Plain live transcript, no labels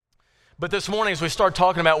But this morning, as we start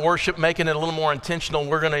talking about worship, making it a little more intentional,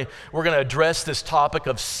 we're gonna address this topic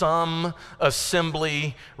of some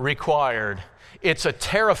assembly required. It's a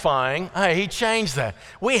terrifying, hey, he changed that.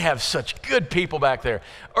 We have such good people back there.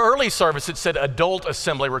 Early service, it said adult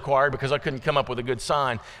assembly required because I couldn't come up with a good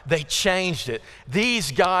sign. They changed it.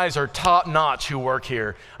 These guys are top notch who work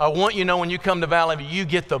here. I want you to know when you come to Valley View, you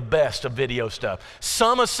get the best of video stuff.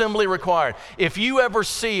 Some assembly required. If you ever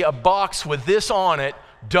see a box with this on it,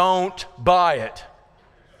 don't buy it.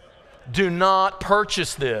 Do not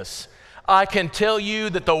purchase this. I can tell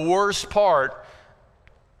you that the worst part,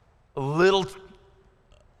 I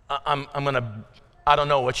don't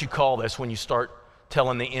know what you call this when you start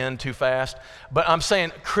telling the end too fast, but I'm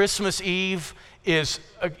saying Christmas Eve's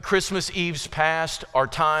past are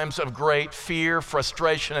times of great fear,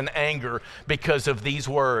 frustration, and anger because of these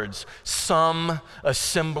words, some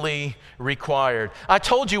assembly required. I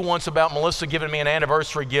told you once about Melissa giving me an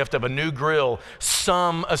anniversary gift of a new grill,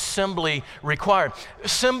 some assembly required.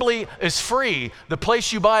 Assembly is free. The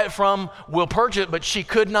place you buy it from will purchase it, but she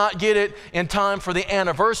could not get it in time for the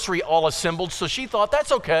anniversary all assembled, so she thought,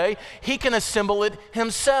 that's okay, he can assemble it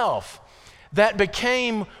himself. That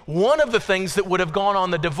became one of the things that would have gone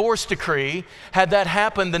on the divorce decree had that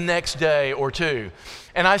happened the next day or two.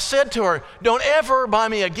 And I said to her, don't ever buy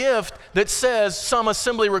me a gift that says some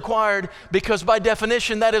assembly required, because by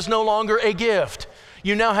definition that is no longer a gift.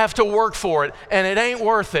 You now have to work for it, and it ain't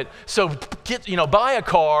worth it. So buy a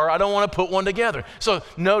car. I don't want to put one together. So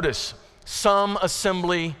notice, some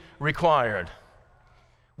assembly required.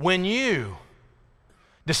 When you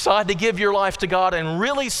decide to give your life to God and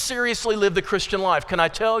really seriously live the Christian life, can I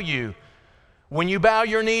tell you, when you bow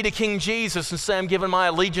your knee to King Jesus and say, I'm giving my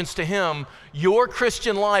allegiance to Him, your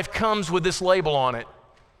Christian life comes with this label on it.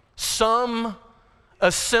 Some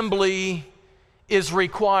assembly is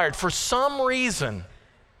required. For some reason,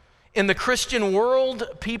 in the Christian world,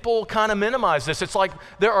 people kind of minimize this. It's like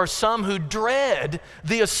there are some who dread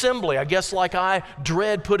the assembly. I guess like I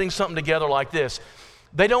dread putting something together like this.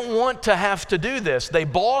 They don't want to have to do this. They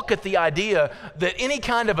balk at the idea that any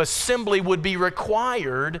kind of assembly would be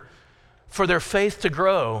required for their faith to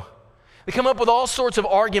grow. They come up with all sorts of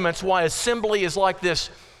arguments why assembly is like this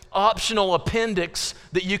optional appendix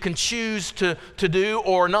that you can choose to do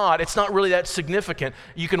or not. It's not really that significant.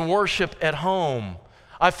 You can worship at home.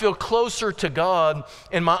 I feel closer to God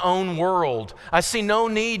in my own world. I see no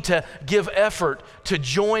need to give effort to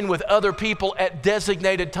join with other people at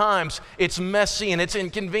designated times. It's messy and it's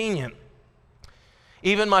inconvenient.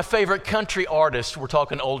 Even my favorite country artist, we're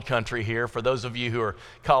talking old country here. For those of you who are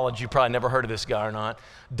college, you probably never heard of this guy or not.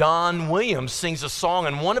 Don Williams sings a song,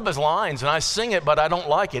 and one of his lines, and I sing it, but I don't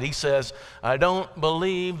like it. He says, I don't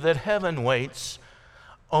believe that heaven waits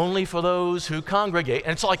only for those who congregate.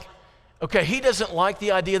 And it's like, okay, he doesn't like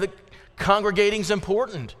the idea that congregating is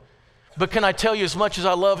important. But can I tell you, as much as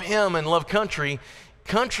I love him and love country,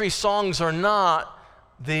 country songs are not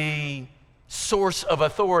the source of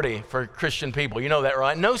authority for Christian people. You know that,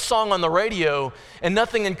 right? No song on the radio and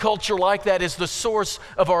nothing in culture like that is the source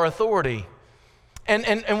of our authority.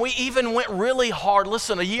 And we even went really hard.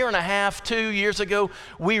 Listen, 1.5 years, 2 years ago,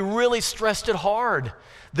 we really stressed it hard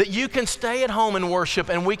that you can stay at home and worship,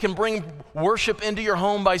 and we can bring worship into your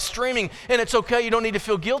home by streaming, and it's okay, you don't need to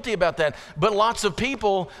feel guilty about that. But lots of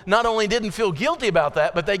people not only didn't feel guilty about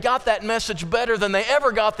that, but they got that message better than they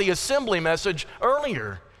ever got the assembly message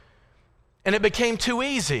earlier. And it became too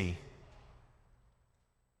easy.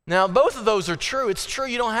 Now, both of those are true. It's true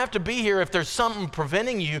you don't have to be here if there's something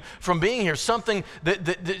preventing you from being here, something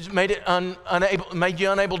that made you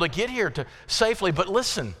unable to get here safely. But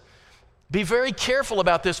listen, be very careful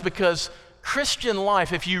about this, because Christian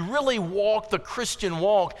life, if you really walk the Christian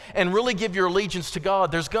walk and really give your allegiance to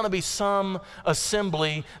God, there's going to be some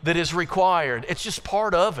assembly that is required. It's just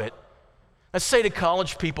part of it. Let's say to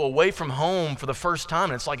college people away from home for the first time,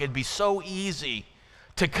 and it's like it'd be so easy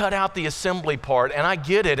to cut out the assembly part, and I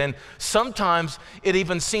get it, and sometimes it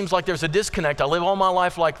even seems like there's a disconnect. I live all my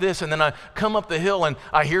life like this, and then I come up the hill and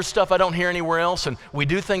I hear stuff I don't hear anywhere else, and we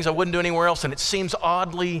do things I wouldn't do anywhere else, and it seems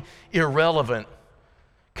oddly irrelevant.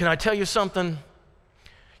 Can I tell you something?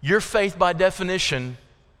 Your faith, by definition,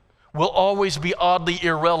 will always be oddly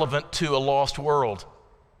irrelevant to a lost world.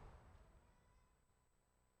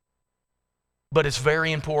 But it's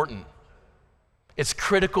very important. It's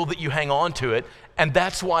critical that you hang on to it And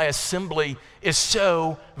that's why assembly is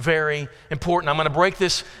so very important. I'm going to break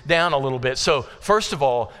this down a little bit. So first of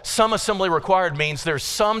all, some assembly required means there's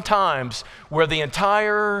some times where the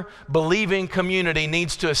entire believing community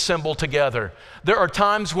needs to assemble together. There are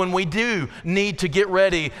times when we do need to get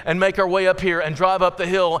ready and make our way up here and drive up the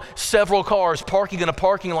hill, several cars parking in a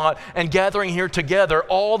parking lot and gathering here together.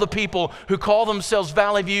 All the people who call themselves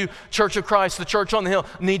Valley View Church of Christ, the church on the hill,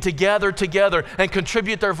 need to gather together and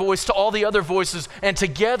contribute their voice to all the other voices and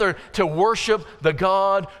together to worship the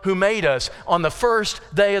God who made us. On the first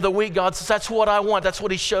day of the week, God says, that's what I want. That's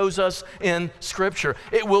what he shows us in Scripture.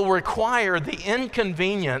 It will require the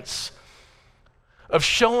inconvenience of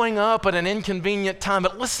showing up at an inconvenient time.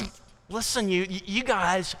 But listen, you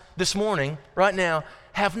guys this morning, right now,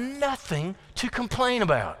 have nothing to complain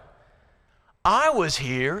about. I was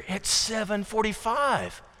here at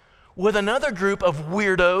 7:45 with another group of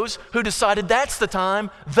weirdos who decided that's the time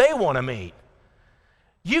they want to meet.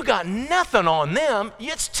 You got nothing on them.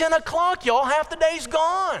 It's 10 o'clock, y'all. Half the day's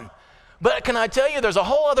gone. But can I tell you, there's a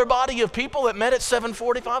whole other body of people that met at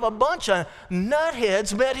 7:45. A bunch of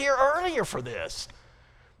nutheads met here earlier for this.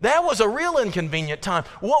 That was a real inconvenient time.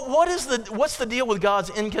 What's the deal with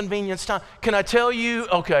God's inconvenience time? Can I tell you,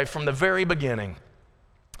 okay, from the very beginning,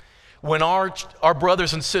 when our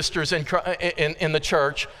brothers and sisters in the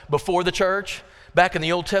church, before the church, back in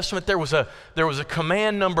the Old Testament, there was a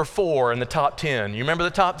command number 4 in the top 10. You remember the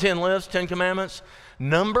top 10 list, 10 commandments?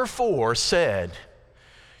 Number 4 said,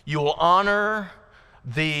 you will honor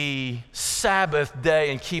the Sabbath day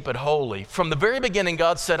and keep it holy. From the very beginning,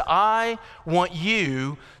 God said, I want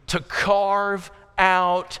you to carve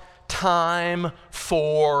out time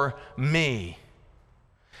for me.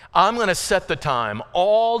 I'm going to set the time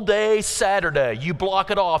all day Saturday. You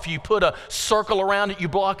block it off. You put a circle around it. You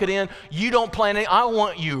block it in. You don't plan it. I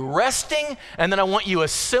want you resting, and then I want you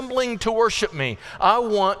assembling to worship me. I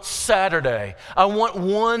want Saturday. I want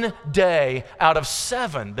one day out of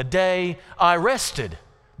 7, the day I rested,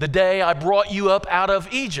 the day I brought you up out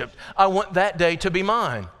of Egypt. I want that day to be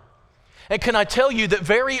mine. And can I tell you that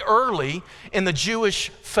very early in the Jewish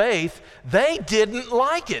faith, they didn't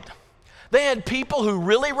like it. They had people who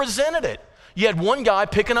really resented it. You had one guy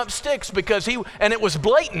picking up sticks because and it was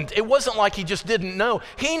blatant. It wasn't like he just didn't know.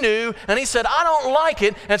 He knew, and he said, I don't like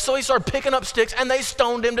it. And so he started picking up sticks, and they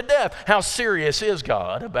stoned him to death. How serious is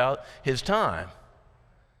God about his time?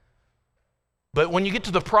 But when you get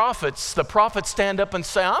to the prophets stand up and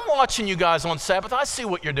say, I'm watching you guys on Sabbath. I see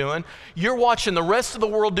what you're doing. You're watching the rest of the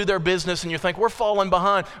world do their business, and you think, we're falling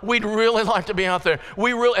behind. We'd really like to be out there.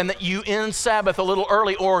 And that you end Sabbath a little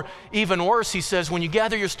early, or even worse, he says, when you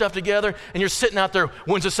gather your stuff together and you're sitting out there,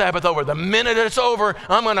 when's the Sabbath over? The minute it's over,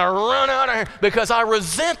 I'm going to run out of here because I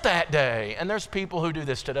resent that day. And there's people who do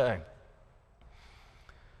this today.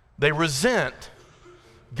 They resent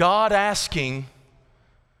God asking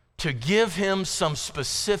to give him some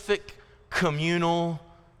specific communal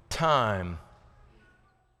time.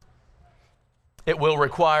 It will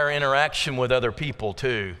require interaction with other people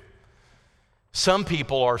too. Some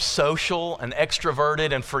people are social and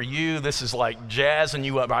extroverted, and for you, this is like jazzing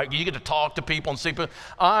you up. Right? You get to talk to people and see people.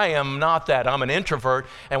 I am not that. I'm an introvert,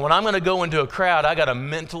 and when I'm going to go into a crowd, I got to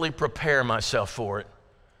mentally prepare myself for it.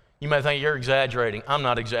 You may think you're exaggerating. I'm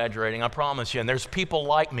not exaggerating, I promise you. And there's people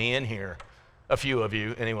like me in here. A few of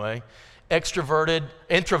you, anyway. Extroverted,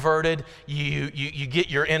 introverted, you get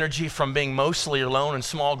your energy from being mostly alone in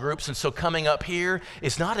small groups, and so coming up here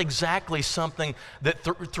is not exactly something that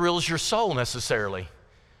thrills your soul necessarily,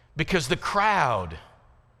 because the crowd.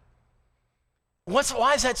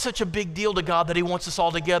 Why is that such a big deal to God that he wants us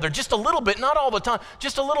all together? Just a little bit, not all the time,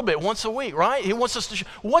 just a little bit, once a week, right? He wants us to,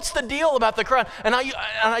 what's the deal about the crowd? And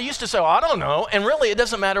I used to say, well, I don't know, and really it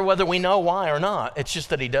doesn't matter whether we know why or not. It's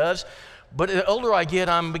just that he does. But the older I get,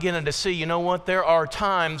 I'm beginning to see, you know what? There are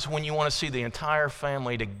times when you want to see the entire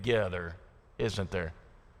family together, isn't there?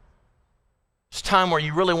 It's time where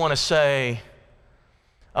you really want to say,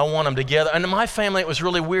 I want them together. And in my family, it was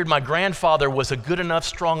really weird. My grandfather was a good enough,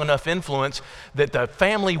 strong enough influence that the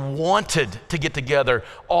family wanted to get together,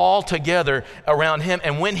 all together around him.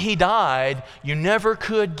 And when he died, you never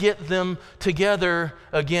could get them together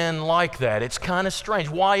again like that. It's kind of strange.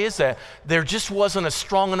 Why is that? There just wasn't a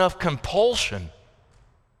strong enough compulsion.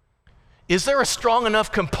 Is there a strong enough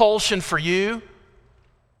compulsion for you?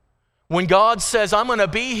 When God says, I'm going to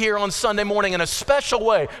be here on Sunday morning in a special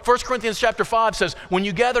way. 1 Corinthians chapter 5 says, when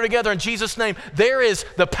you gather together in Jesus' name, there is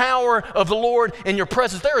the power of the Lord in your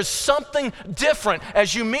presence. There is something different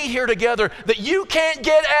as you meet here together that you can't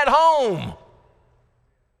get at home.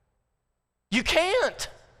 You can't.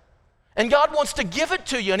 And God wants to give it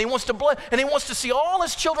to you, and He wants to bless, and He wants to see all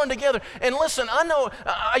His children together. And listen, I know,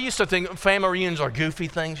 I used to think family reunions are goofy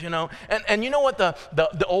things, and you know what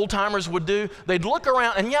the old timers would do? They'd look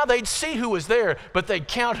around, and yeah, they'd see who was there, but they'd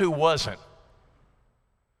count who wasn't.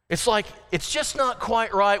 It's like, it's just not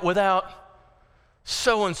quite right without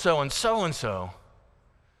so-and-so and so-and-so.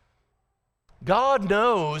 God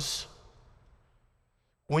knows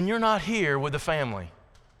when you're not here with the family.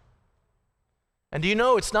 And do you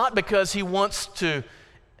know, it's not because He wants to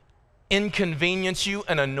inconvenience you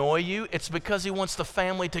and annoy you. It's because He wants the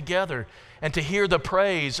family together and to hear the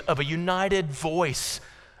praise of a united voice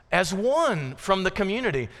as one from the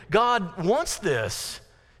community. God wants this.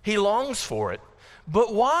 He longs for it.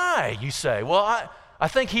 But why, you say? Well, I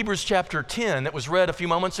think Hebrews chapter 10 that was read a few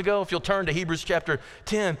moments ago, if you'll turn to Hebrews chapter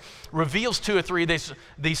 10, reveals 2 or 3 of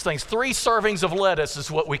these things. 3 servings of lettuce is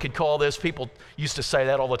what we could call this. People used to say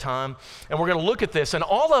that all the time. And we're going to look at this, and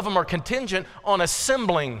all of them are contingent on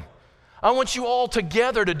assembling. I want you all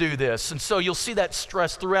together to do this. And so you'll see that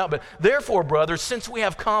stress throughout. But therefore, brothers, since we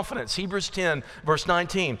have confidence, Hebrews 10, verse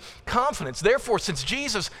 19, confidence. Therefore, since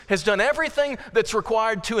Jesus has done everything that's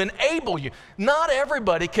required to enable you, not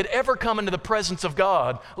everybody could ever come into the presence of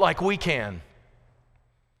God like we can.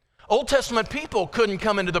 Old Testament people couldn't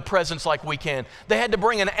come into the presence like we can. They had to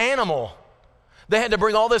bring an animal. They had to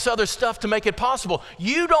bring all this other stuff to make it possible.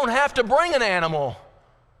 You don't have to bring an animal.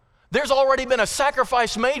 There's already been a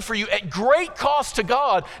sacrifice made for you at great cost to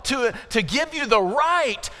God to give you the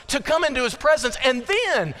right to come into His presence. And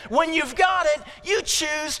then, when you've got it, you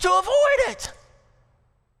choose to avoid it.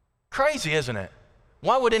 Crazy, isn't it?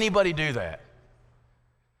 Why would anybody do that?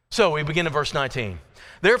 So we begin in verse 19.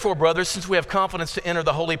 Therefore, brothers, since we have confidence to enter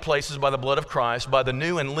the holy places by the blood of Christ, by the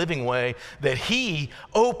new and living way that He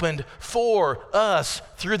opened for us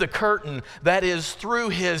through the curtain, that is, through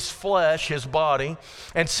His flesh, His body,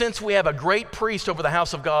 and since we have a great priest over the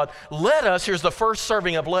house of God, let us, here's the first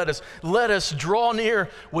serving of lettuce, let us draw near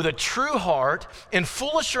with a true heart, in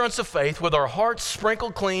full assurance of faith, with our hearts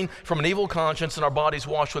sprinkled clean from an evil conscience and our bodies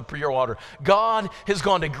washed with pure water. God has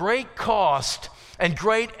gone to great cost and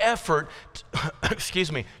great effort,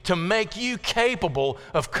 to make you capable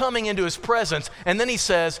of coming into His presence. And then He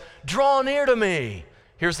says, draw near to me.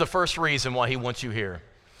 Here's the first reason why He wants you here.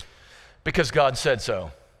 Because God said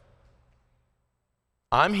so.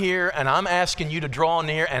 I'm here and I'm asking you to draw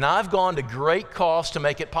near, and I've gone to great cost to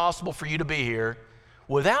make it possible for you to be here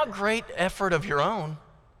without great effort of your own.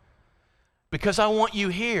 Because I want you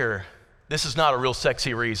here. This is not a real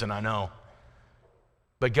sexy reason, I know.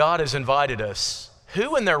 But God has invited us.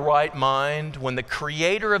 Who in their right mind, when the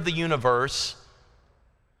Creator of the universe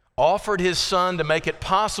offered His Son to make it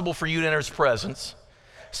possible for you to enter His presence,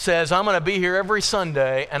 says, I'm going to be here every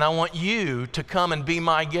Sunday and I want you to come and be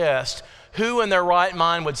my guest? Who in their right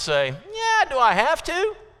mind would say, yeah, do I have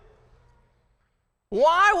to?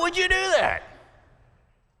 Why would you do that?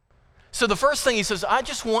 So the first thing He says, I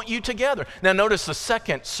just want you together. Now notice the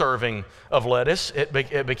second serving of lettuce. It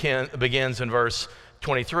begins in verse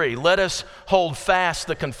 23. Let us hold fast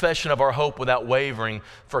the confession of our hope without wavering,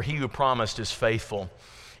 for He who promised is faithful.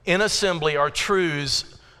 In assembly, our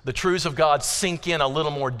truths, the truths of God, sink in a little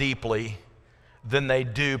more deeply than they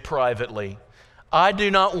do privately. I do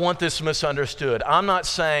not want this misunderstood. I'm not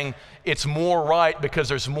saying it's more right because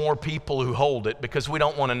there's more people who hold it, because we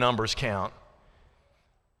don't want a numbers count.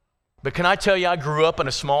 But can I tell you, I grew up in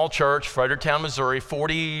a small church, Fredericktown, Missouri,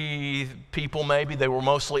 40 people maybe. They were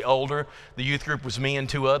mostly older. The youth group was me and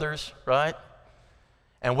 2 others, right?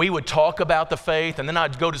 And we would talk about the faith, and then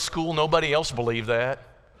I'd go to school. Nobody else believed that.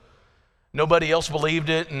 Nobody else believed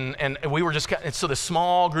it, and we were just, so the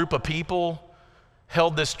small group of people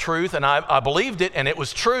held this truth, and I believed it, and it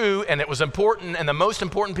was true, and it was important, and the most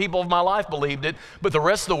important people of my life believed it, but the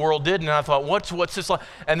rest of the world didn't, and I thought, what's this like?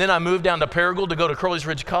 And then I moved down to Paragould to go to Crowley's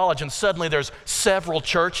Ridge College, and suddenly there's several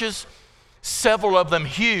churches, several of them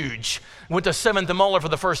huge. Went to Seventh and Muller for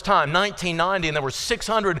the first time, 1990, and there were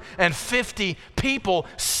 650 people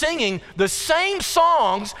singing the same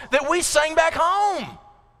songs that we sang back home.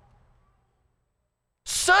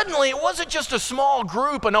 Suddenly, it wasn't just a small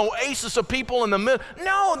group, an oasis of people in the middle.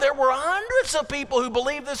 No, there were hundreds of people who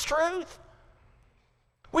believed this truth.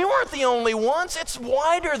 We weren't the only ones. It's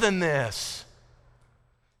wider than this.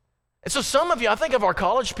 And so some of you, I think of our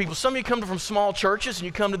college people, some of you come from small churches and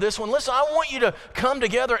you come to this one. Listen, I want you to come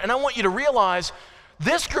together and I want you to realize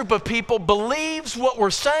this group of people believes what we're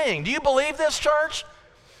saying. Do you believe this, church?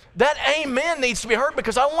 That amen needs to be heard,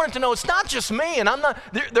 because I want to know it's not just me, and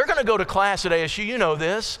they're going to go to class at ASU, you know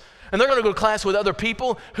this. And they're going to go to class with other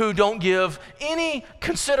people who don't give any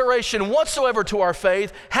consideration whatsoever to our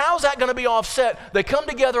faith. How's that going to be offset? They come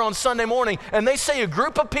together on Sunday morning and they see a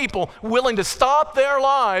group of people willing to stop their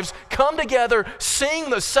lives, come together, sing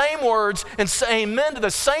the same words, and say amen to the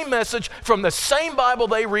same message from the same Bible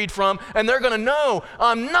they read from. And they're going to know,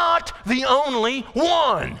 I'm not the only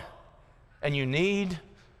one. And you need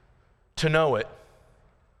to know it.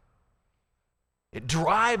 It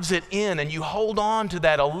drives it in, and you hold on to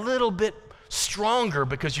that a little bit stronger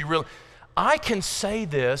because you really, I can say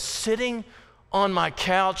this sitting on my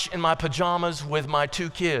couch in my pajamas with my 2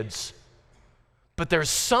 kids. But there's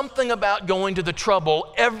something about going to the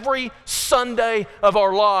trouble every Sunday of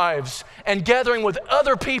our lives and gathering with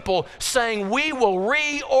other people saying we will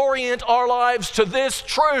reorient our lives to this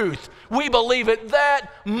truth. We believe it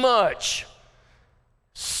that much.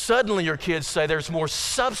 Suddenly your kids say, there's more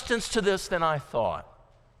substance to this than I thought.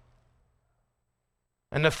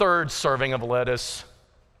 And the third serving of lettuce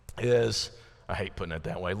is, I hate putting it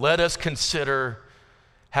that way, let us consider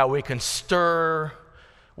how we can stir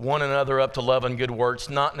one another up to love and good works,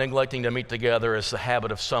 not neglecting to meet together as the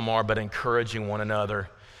habit of some are, but encouraging one another.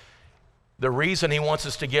 The reason he wants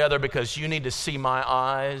us together, because you need to see my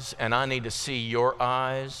eyes and I need to see your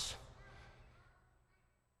eyes.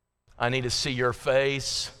 I need to see your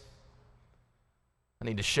face. I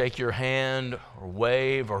need to shake your hand or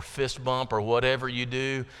wave or fist bump or whatever you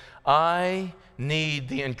do. I need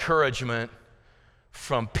the encouragement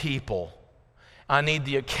from people. I need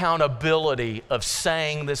the accountability of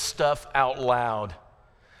saying this stuff out loud.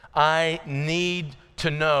 I need to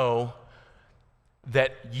know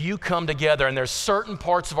that you come together, and there's certain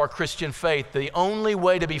parts of our Christian faith, the only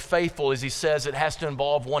way to be faithful is, he says, it has to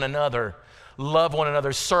involve one another. Love one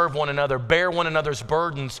another, serve one another, bear one another's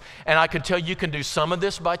burdens. And I can tell you can do some of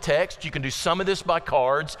this by text, you can do some of this by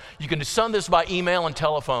cards, you can do some of this by email and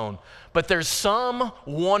telephone. But there's some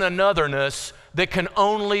one anotherness that can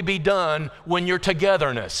only be done when you're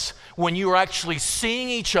togetherness, when you're actually seeing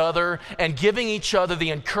each other and giving each other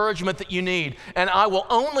the encouragement that you need. And I will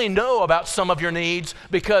only know about some of your needs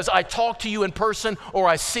because I talk to you in person, or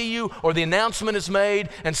I see you, or the announcement is made,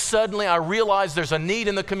 and suddenly I realize there's a need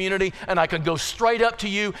in the community, and I can go straight up to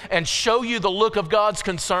you and show you the look of God's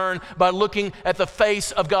concern by looking at the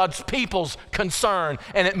face of God's people's concern.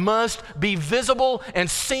 And it must be visible and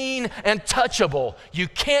seen and touchable. You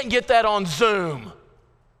can't get that on Zoom.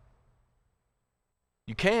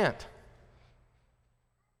 You can't.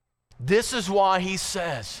 This is why he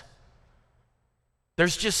says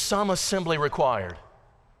there's just some assembly required.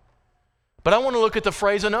 But I want to look at the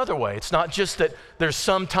phrase another way. It's not just that there's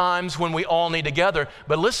some times when we all need to gather,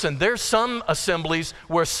 but listen, there's some assemblies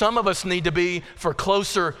where some of us need to be for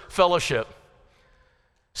closer fellowship.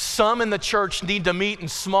 Some in the church need to meet in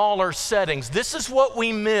smaller settings. This is what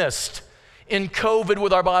we missed in COVID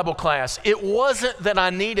with our Bible class. It wasn't that I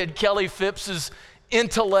needed Kelly Phipps's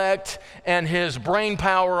intellect and his brain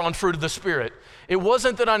power on fruit of the Spirit. It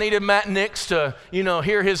wasn't that I needed Matt Nix to,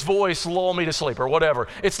 hear his voice lull me to sleep or whatever.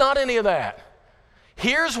 It's not any of that.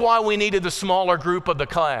 Here's why we needed the smaller group of the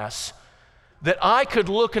class. That I could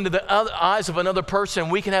look into the eyes of another person,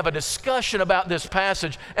 we can have a discussion about this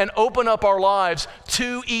passage and open up our lives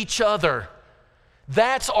to each other.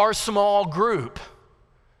 That's our small group.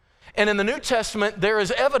 And in the New Testament, there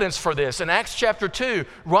is evidence for this. In Acts chapter 2,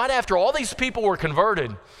 right after all these people were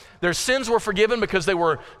converted, their sins were forgiven because they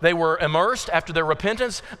were immersed after their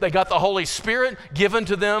repentance. They got the Holy Spirit given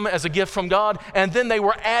to them as a gift from God, and then they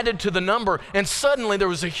were added to the number. And suddenly there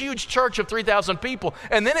was a huge church of 3,000 people.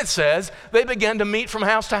 And then it says they began to meet from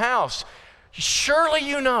house to house. Surely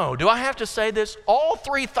you know, do I have to say this? All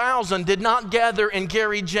 3,000 did not gather in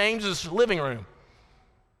Gary James's living room.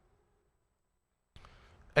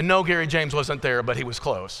 And no, Gary James wasn't there, but he was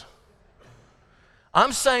close.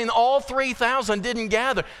 I'm saying all 3,000 didn't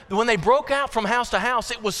gather. When they broke out from house to house,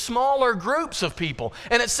 it was smaller groups of people.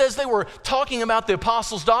 And it says they were talking about the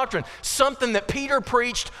apostles' doctrine, something that Peter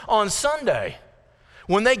preached on Sunday.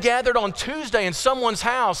 When they gathered on Tuesday in someone's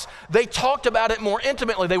house, they talked about it more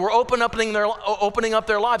intimately. They were opening up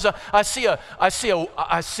their lives. I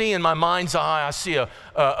see in my mind's eye, I see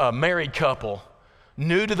a married couple,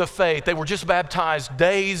 new to the faith. They were just baptized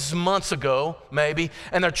months ago, maybe,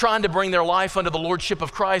 and they're trying to bring their life under the lordship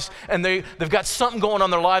of Christ, and they've got something going on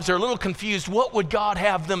in their lives. They're a little confused. What would God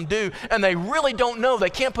have them do? And they really don't know. They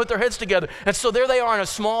can't put their heads together. And so there they are in a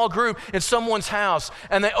small group in someone's house,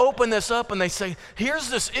 and they open this up and they say, here's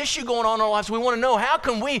this issue going on in our lives. We want to know, how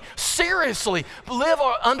can we seriously live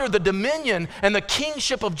under the dominion and the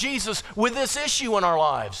kingship of Jesus with this issue in our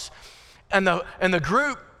lives? And the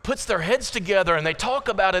group puts their heads together and they talk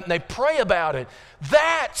about it and they pray about it.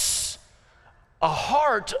 That's a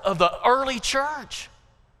heart of the early church.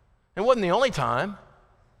 It wasn't the only time.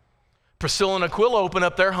 Priscilla and Aquila open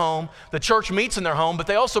up their home. The church meets in their home, but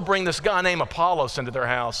they also bring this guy named Apollos into their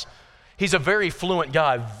house. He's a very fluent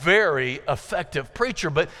guy, very effective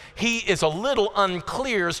preacher, but he is a little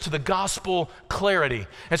unclear as to the gospel clarity.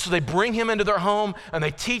 And so they bring him into their home and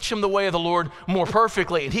they teach him the way of the Lord more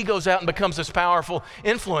perfectly. And he goes out and becomes this powerful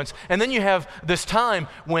influence. And then you have this time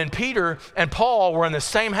when Peter and Paul were in the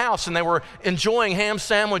same house and they were enjoying ham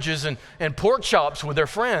sandwiches and pork chops with their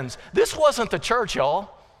friends. This wasn't the church,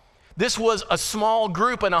 y'all. This was a small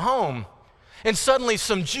group in a home. And suddenly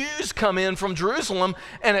some Jews come in from Jerusalem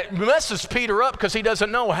and it messes Peter up because he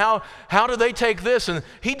doesn't know how do they take this, and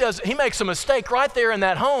he makes a mistake right there in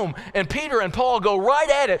that home, and Peter and Paul go right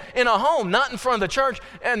at it in a home, not in front of the church,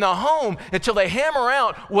 in the home, until they hammer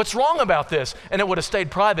out what's wrong about this. And it would have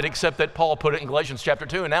stayed private except that Paul put it in Galatians chapter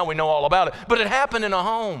 2 and now we know all about it. But it happened in a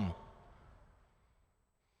home.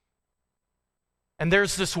 And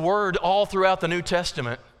there's this word all throughout the New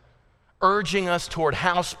Testament urging us toward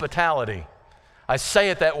hospitality. I say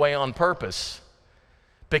it that way on purpose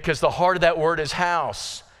because the heart of that word is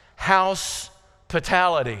house,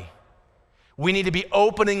 hospitality. We need to be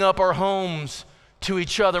opening up our homes to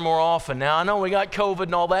each other more often. Now, I know we got COVID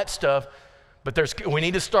and all that stuff, but we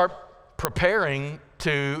need to start preparing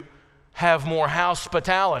to have more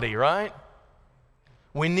hospitality, right?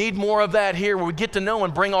 We need more of that here where we get to know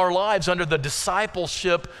and bring our lives under the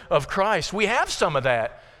discipleship of Christ. We have some of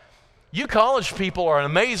that. You college people are an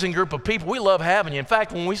amazing group of people. We love having you. In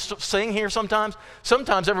fact, when we sing here sometimes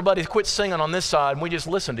everybody quits singing on this side and we just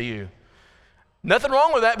listen to you. Nothing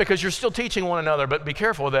wrong with that because you're still teaching one another, but be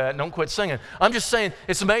careful with that. Don't quit singing. I'm just saying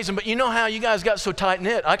it's amazing, but you know how you guys got so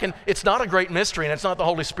tight-knit? It's not a great mystery, and it's not the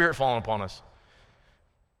Holy Spirit falling upon us.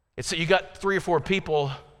 It's that you got 3 or 4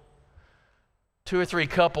 people, 2 or 3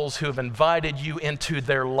 couples who have invited you into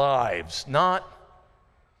their lives, not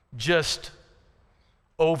just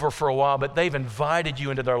over for a while, but they've invited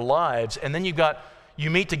you into their lives. And then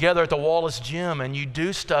you meet together at the Wallace Gym and you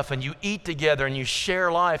do stuff and you eat together and you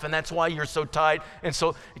share life, and that's why you're so tight. And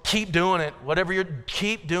so keep doing it.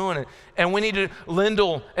 Keep doing it. And we need to,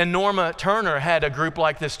 Lyndall and Norma Turner had a group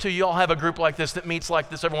like this too. You all have a group like this that meets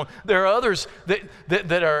like this, everyone. There are others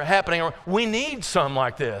that are happening. We need some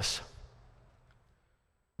like this.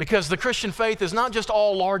 Because the Christian faith is not just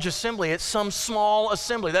all large assembly, it's some small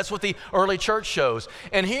assembly. That's what the early church shows.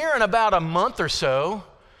 And here in about a month or so,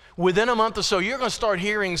 within a month or so, you're going to start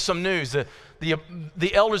hearing some news.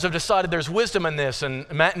 The elders have decided there's wisdom in this,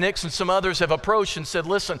 and Matt Nix and some others have approached and said,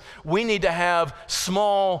 listen, we need to have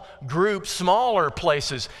small groups, smaller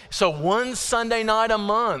places. So one Sunday night a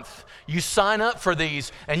month, you sign up for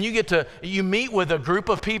these and you meet with a group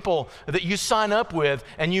of people that you sign up with,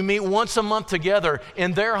 and you meet once a month together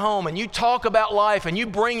in their home, and you talk about life, and you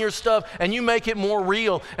bring your stuff and you make it more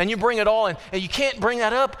real, and you bring it all in. And you can't bring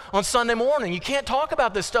that up on Sunday morning. You can't talk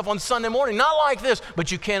about this stuff on Sunday morning, not like this,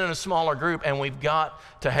 but you can in a smaller group, and we've got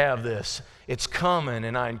to have this. It's coming,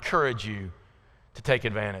 and I encourage you to take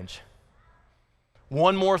advantage.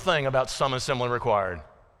 One more thing about some assembly required.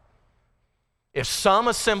 If some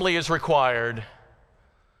assembly is required,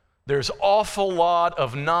 there's an awful lot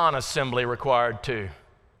of non-assembly required too.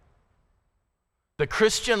 The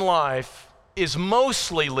Christian life is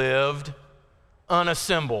mostly lived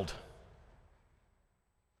unassembled.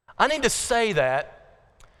 I need to say that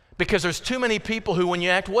because there's too many people who, when you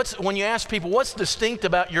ask people what's distinct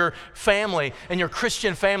about your family and your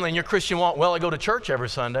Christian family and your Christian walk, well, I go to church every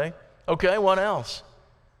Sunday. Okay, what else?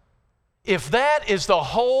 If that is the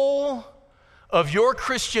whole of your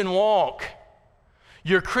Christian walk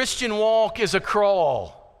is a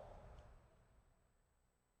crawl.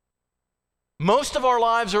 Most of our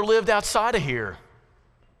lives are lived outside of here.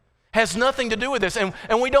 Has nothing to do with this. And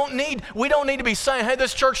we don't need to be saying, hey,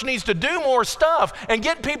 this church needs to do more stuff and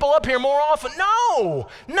get people up here more often. No,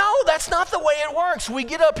 that's not the way it works. We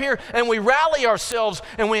get up here and we rally ourselves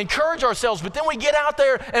and we encourage ourselves, but then we get out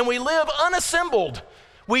there and we live unassembled.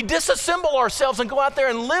 We disassemble ourselves and go out there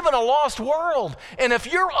and live in a lost world. And if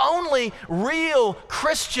your only real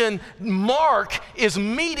Christian mark is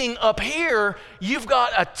meeting up here, you've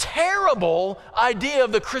got a terrible idea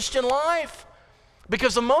of the Christian life.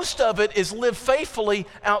 Because the most of it is lived faithfully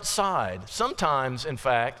outside. Sometimes, in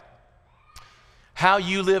fact, how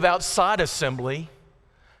you live outside assembly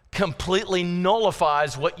completely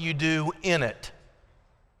nullifies what you do in it.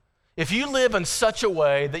 If you live in such a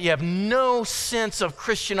way that you have no sense of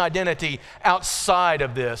Christian identity outside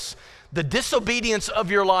of this, the disobedience of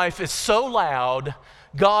your life is so loud,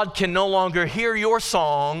 God can no longer hear your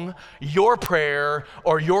song, your prayer,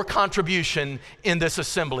 or your contribution in this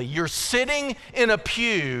assembly. You're sitting in a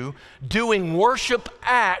pew doing worship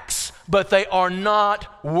acts, but they are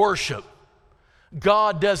not worship.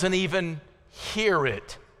 God doesn't even hear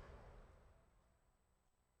it.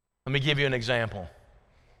 Let me give you an example.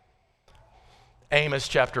 Amos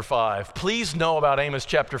chapter 5. Please know about Amos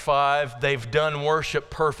chapter 5. They've done worship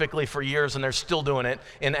perfectly for years, and they're still doing it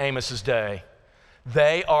in Amos's day.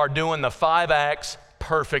 They are doing the 5 acts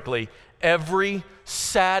perfectly. Every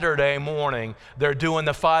Saturday morning, they're doing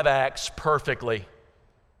the 5 acts perfectly.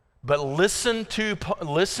 But listen to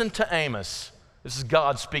Amos. This is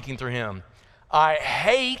God speaking through him.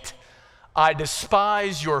 I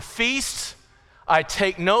despise your feasts. I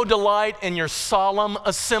take no delight in your solemn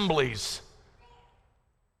assemblies.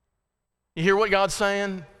 You hear what God's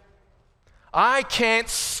saying? I can't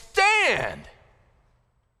stand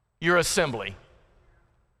your assembly.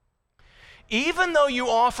 Even though you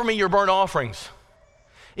offer me your burnt offerings,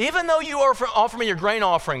 even though you offer me your grain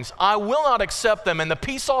offerings, I will not accept them. And the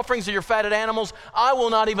peace offerings of your fatted animals, I will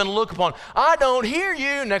not even look upon. I don't hear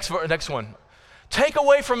you. Next one. Take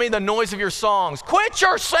away from me the noise of your songs. Quit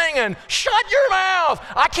your singing. Shut your mouth.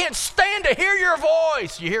 I can't stand to hear your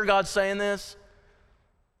voice. You hear God saying this?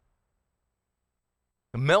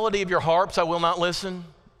 The melody of your harps, I will not listen.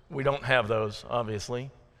 We don't have those,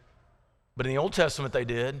 obviously. But in the Old Testament, they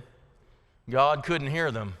did. God couldn't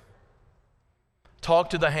hear them. Talk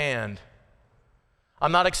to the hand.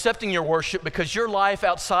 I'm not accepting your worship because your life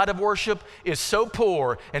outside of worship is so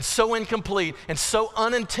poor and so incomplete and so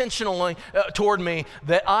unintentionally toward me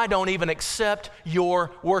that I don't even accept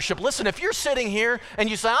your worship. Listen, if you're sitting here and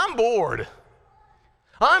you say, I'm bored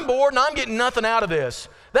and I'm getting nothing out of this,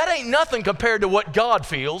 that ain't nothing compared to what God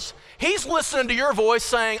feels. He's listening to your voice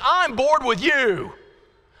saying, I'm bored with you.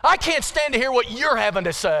 I can't stand to hear what you're having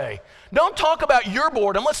to say. Don't talk about your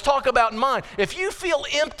boredom. Let's talk about mine. If you feel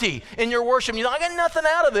empty in your worship, I got nothing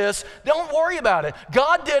out of this, don't worry about it.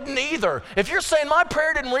 God didn't either. If you're saying my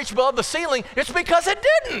prayer didn't reach above the ceiling, it's because it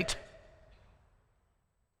didn't.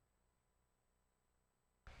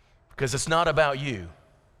 Because it's not about you,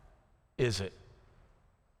 is it?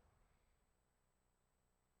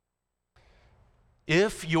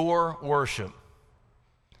 If your worship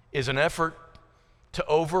is an effort to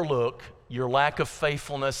overlook your lack of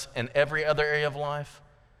faithfulness in every other area of life,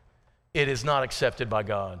 it is not accepted by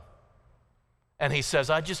God. And he says,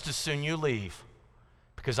 I just as soon you leave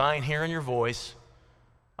because I ain't hearing your voice.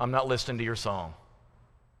 I'm not listening to your song.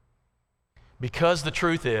 Because the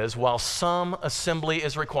truth is, while some assembly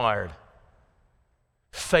is required,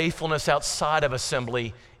 faithfulness outside of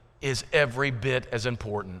assembly is every bit as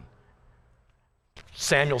important.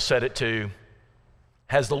 Samuel said it too.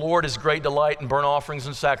 Has the Lord his great delight in burnt offerings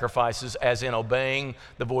and sacrifices as in obeying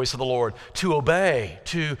the voice of the Lord. To obey,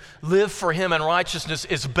 to live for him in righteousness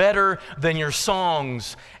is better than your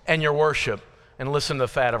songs and your worship. And listen to the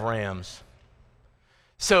fat of rams.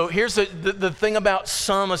 So here's the thing about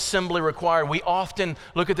some assembly required. We often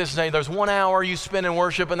look at this and say, there's 1 hour you spend in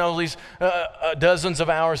worship and all these dozens of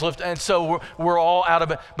hours left. And so we're all out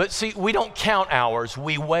of it. But see, we don't count hours,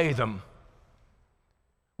 we weigh them.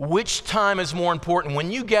 Which time is more important?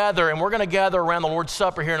 When you gather, and we're going to gather around the Lord's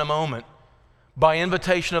Supper here in a moment, by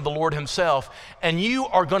invitation of the Lord himself, and you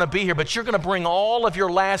are going to be here, but you're going to bring all of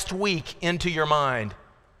your last week into your mind,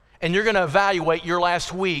 and you're going to evaluate your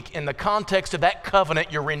last week in the context of that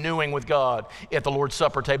covenant you're renewing with God at the Lord's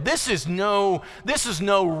Supper table. This is no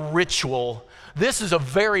ritual. This is a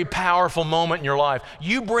very powerful moment in your life.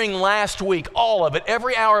 You bring last week, all of it,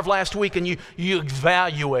 every hour of last week, and you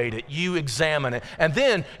evaluate it, you examine it. And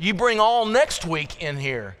then you bring all next week in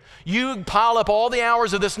here. You pile up all the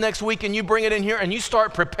hours of this next week and you bring it in here and you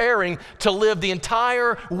start preparing to live the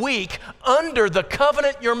entire week under the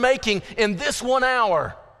covenant you're making in this 1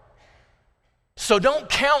 hour. So don't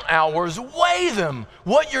count hours, weigh them.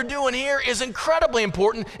 What you're doing here is incredibly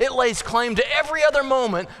important. It lays claim to every other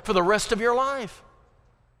moment for the rest of your life.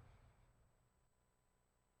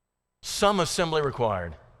 Some assembly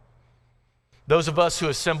required. Those of us who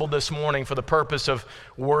assembled this morning for the purpose of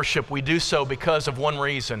worship, we do so because of one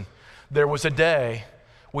reason. There was a day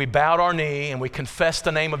we bowed our knee and we confessed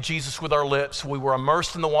the name of Jesus with our lips. We were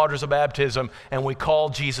immersed in the waters of baptism and we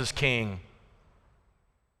called Jesus King.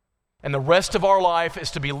 And the rest of our life is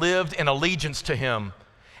to be lived in allegiance to him.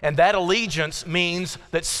 And that allegiance means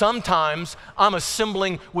that sometimes I'm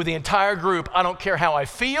assembling with the entire group. I don't care how I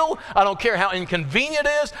feel. I don't care how inconvenient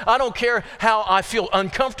it is. I don't care how I feel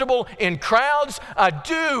uncomfortable in crowds. I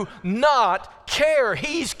do not care.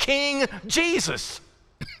 He's King Jesus.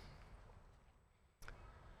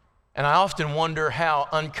 And I often wonder how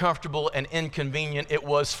uncomfortable and inconvenient it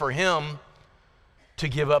was for him to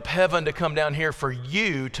give up heaven to come down here for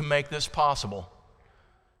you to make this possible.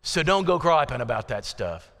 So don't go griping about that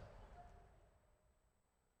stuff.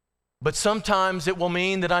 But sometimes it will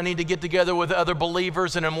mean that I need to get together with other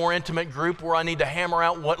believers in a more intimate group where I need to hammer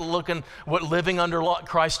out what living under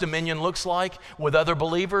Christ's dominion looks like with other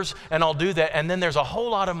believers, and I'll do that. And then there's a whole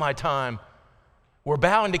lot of my time where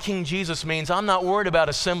bowing to King Jesus means I'm not worried about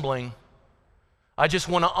assembling. I just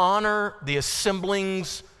want to honor the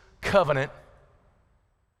assembling's covenant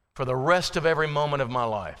for the rest of every moment of my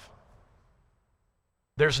life.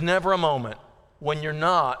 There's never a moment when you're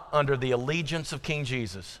not under the allegiance of King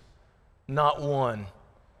Jesus. Not one.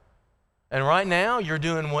 And right now, you're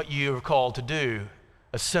doing what you're called to do,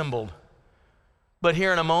 assembled. But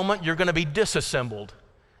here in a moment, you're going to be disassembled.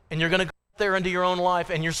 And you're going to go there into your own life,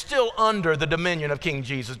 and you're still under the dominion of King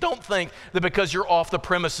Jesus. Don't think that because you're off the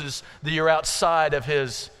premises that you're outside of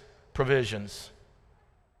his provisions.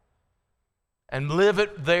 And live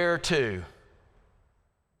it there too.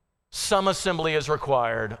 Some assembly is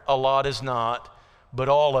required, a lot is not, but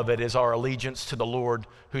all of it is our allegiance to the Lord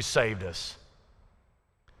who saved us.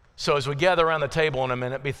 So as we gather around the table in a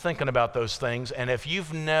minute, be thinking about those things. And if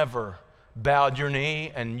you've never bowed your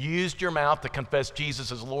knee and used your mouth to confess Jesus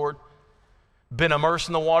as Lord, been immersed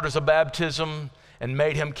in the waters of baptism and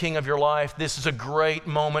made him king of your life, this is a great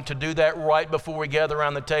moment to do that right before we gather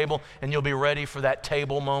around the table, and you'll be ready for that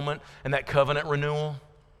table moment and that covenant renewal.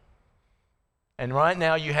 And right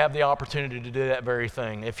now you have the opportunity to do that very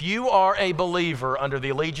thing. If you are a believer under the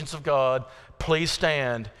allegiance of God, please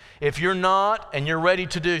stand. If you're not and you're ready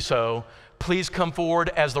to do so, please come forward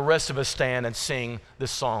as the rest of us stand and sing this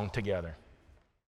song together.